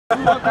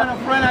What kind of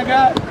friend I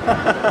got?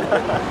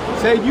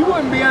 Say you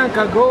and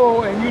Bianca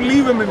go and you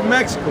leave him in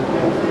Mexico.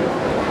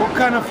 What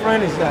kind of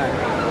friend is that?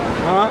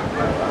 Huh?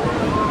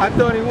 I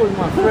thought he was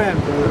my friend,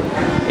 bro.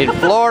 In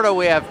Florida,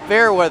 we have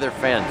fair weather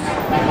fans.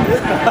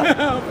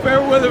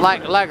 Fair weather.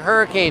 Like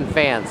hurricane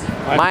fans.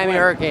 Miami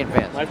Hurricane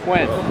fans. My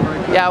friend.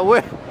 Yeah,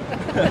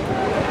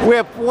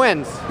 we're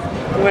twins.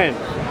 Twins.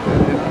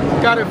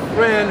 He's got a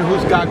friend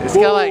who's got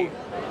gold.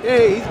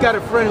 Hey, he's got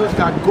a friend who's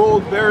got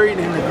gold buried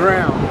in the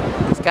ground.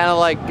 It's kind of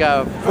like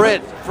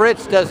Fritz.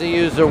 Fritz doesn't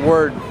use the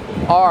word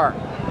R.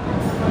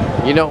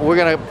 You know, we're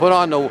gonna put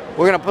on the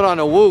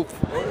woof.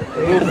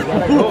 Hey, we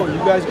gotta go. You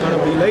guys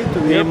gonna be late to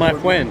the airport. my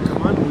friend.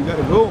 Come on, we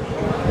gotta go.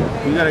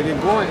 We gotta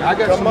get going. I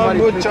got somebody.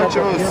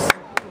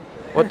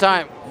 What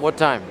time? What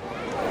time?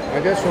 I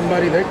got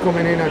somebody. They're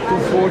coming in at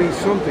 2:40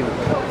 something.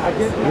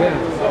 Yeah.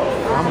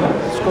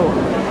 Let's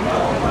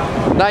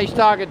go. Nice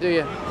talking to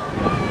you.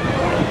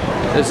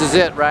 This is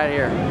it right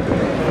here.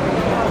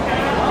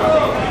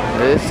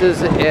 This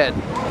is it.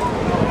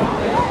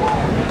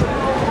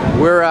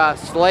 We're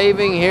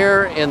slaving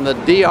here in the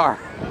DR.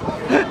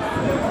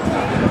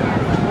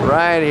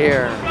 Right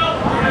here.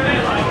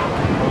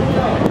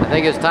 I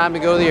think it's time to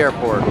go to the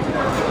airport.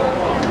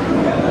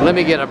 Let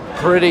me get a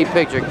pretty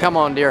picture. Come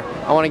on, dear.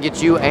 I want to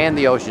get you and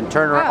the ocean.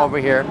 Turn her over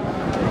here.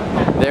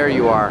 There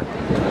you are.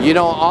 You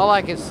know, all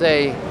I can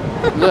say,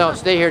 no,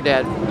 stay here,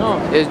 Dad.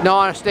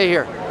 No, stay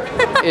here.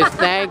 Is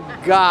thank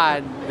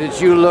God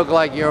that you look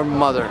like your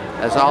mother.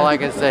 That's all I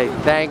can say.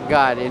 Thank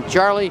God. And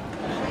Charlie,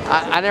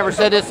 I never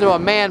said this to a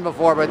man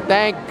before, but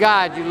thank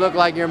God you look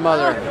like your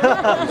mother.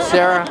 And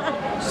Sarah,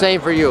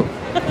 same for you.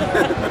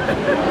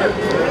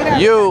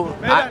 You,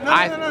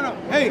 no.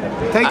 Hey,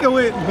 take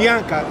away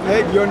Bianca.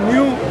 Hey, your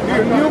new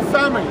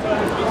family.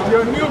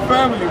 Your new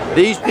family.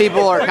 These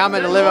people are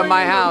coming to live in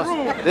my house.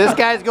 This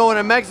guy's going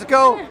to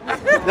Mexico.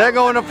 They're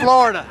going to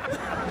Florida.